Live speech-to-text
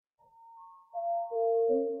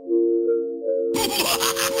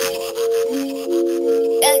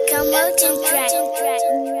Locomotive track.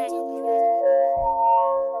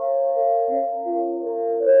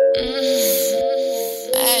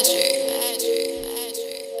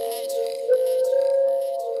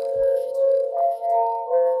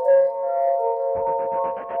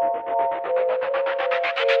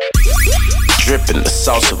 Dripping the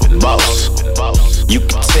sauce of a boss. You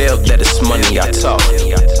can tell that it's money I talk.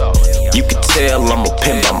 You can tell I'm a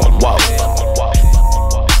pimp, I'm a walk.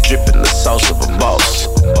 Dripping the sauce of a boss.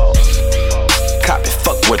 Copy,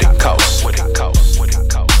 fuck what it costs.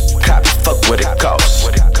 Copy, fuck what it costs.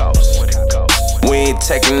 We ain't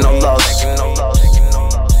taking no loss.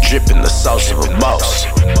 Dripping the sauce of a boss.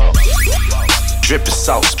 Dripping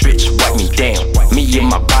sauce, bitch, wipe me down. Me and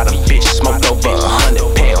my bottom bitch smoked over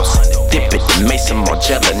 100 pounds. Dip it in Mason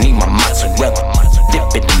Margiela, need my mozzarella.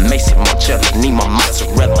 Dip it in Mason Margiela, need my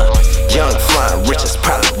mozzarella. Young, flying, rich, that's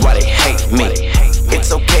probably why they hate me.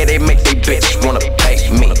 It's okay, they make they bitch wanna pay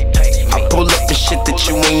me. I pull up the shit that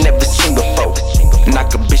you ain't never seen before.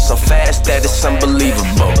 Knock a bitch so fast that it's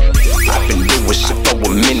unbelievable. I've been doing shit for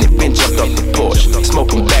a minute, been jumped off the porch.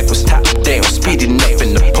 Smoking backwards, top down, speeding up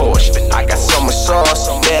in the Porsche. I got so much sauce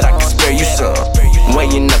that I can spare you some.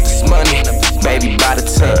 Weighing up this money, baby, by the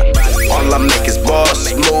ton. All I make is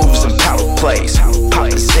boss moves and power plays.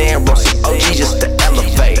 Poppin' Zan, roll some OG just to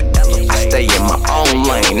elevate. I stay in my own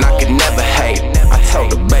lane, I could never hate. I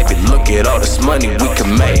told her, baby, look at all this money we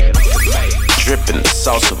can make. Dripping the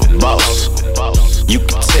sauce of a boss. You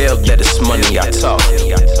can tell that it's money I talk.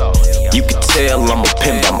 You can tell I'm a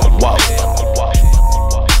pimp, I'm a walk.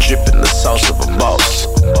 Dripping the sauce of a boss.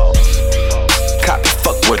 Copy,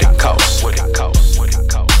 fuck what it costs.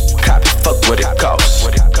 Copy, fuck what it costs.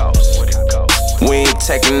 We ain't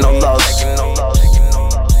taking no loss.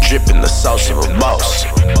 Dripping the sauce of a boss.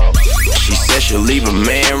 She said she'll leave a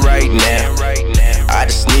man right now. I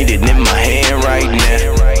just need it in my hand right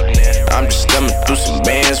now. I'm just thumbing through some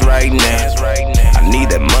bands right now. I need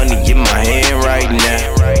that money in my hand right now.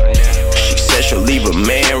 She said she'll leave a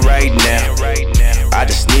man right now. I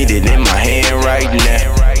just need it in my hand right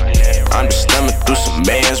now. I'm just thumbing through some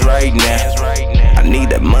bands right now. I need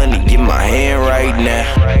that money in my hand right now.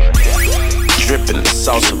 Dripping the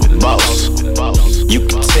sauce of a boss. You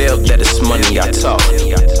can tell that it's money I talk.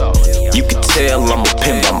 You can tell I'm a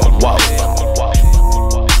pimp, I'm a walk.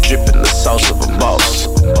 Dripping the sauce of a boss.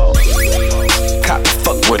 Copy,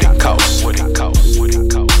 fuck what it costs.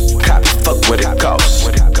 Copy, fuck what it costs.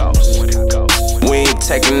 We ain't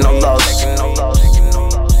taking no loss.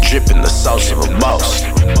 Dripping the sauce of a boss.